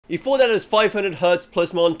You thought that those 500Hz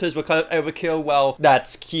plus monitors were kind of overkill? Well,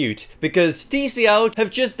 that's cute, because TCL have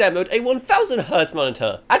just demoed a 1000Hz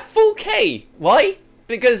monitor at 4K. Why?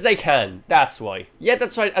 Because they can, that's why. Yeah,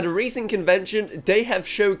 that's right, at a recent convention, they have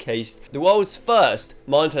showcased the world's first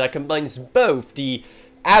monitor that combines both the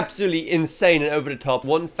absolutely insane and over-the-top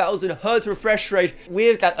 1000Hz refresh rate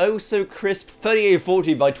with that oh-so-crisp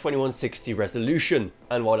 3840 by 2160 resolution.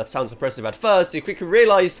 And while that sounds impressive at first, you quickly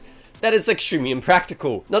realize that it's extremely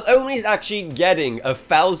impractical. Not only is actually getting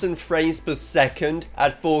 1000 frames per second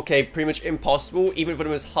at 4K pretty much impossible, even for the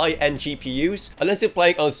most high-end GPUs, unless you're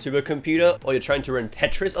playing on a supercomputer or you're trying to run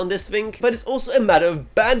Tetris on this thing, but it's also a matter of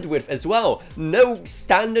bandwidth as well. No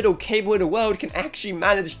standard or cable in the world can actually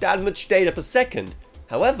manage that much data per second.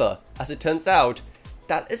 However, as it turns out,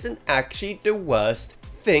 that isn't actually the worst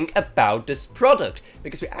thing about this product,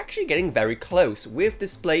 because we're actually getting very close with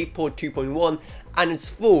DisplayPort 2.1 and its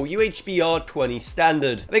full UHBR20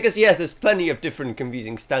 standard. Because yes, there's plenty of different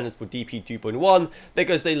confusing standards for DP 2.1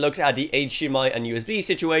 because they looked at the HDMI and USB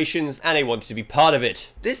situations and they wanted to be part of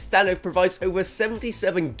it. This standard provides over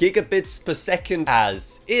 77 gigabits per second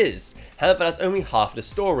as is. However, that's only half the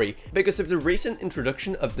story, because of the recent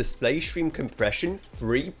introduction of Display Stream Compression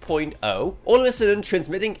 3.0, all of a sudden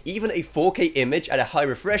transmitting even a 4K image at a high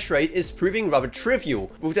refresh rate is proving rather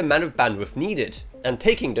trivial with the amount of bandwidth needed. And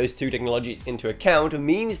taking those two technologies into account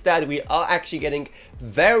means that we are actually getting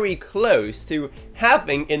very close to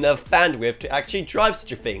having enough bandwidth to actually drive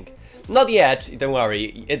such a thing. Not yet, don't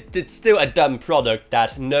worry, it's still a dumb product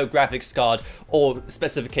that no graphics card or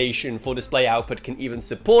specification for display output can even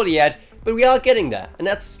support yet, but we are getting there, and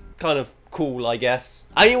that's kind of cool, I guess.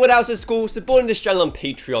 I mean, what else is cool? Supporting this channel on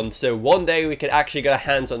Patreon, so one day we could actually get our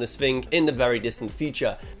hands on this thing in the very distant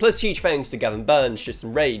future. Plus, huge thanks to Gavin Burns,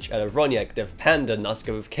 Justin Rage, Ella Roniak, Dev Panda,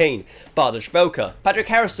 Naska with Kane, Bartosz Velka, Patrick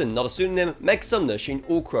Harrison, not a pseudonym, Meg Sumner, Shane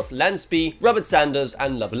Allcroft, Lansby, Robert Sanders,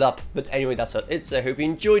 and Level Up. But anyway, that's all it is. I hope you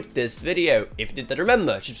enjoyed this video. If you did, then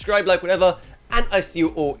remember, subscribe, like, whatever, and I see you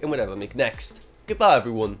all in whatever I make next. Goodbye,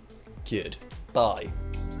 everyone. Goodbye.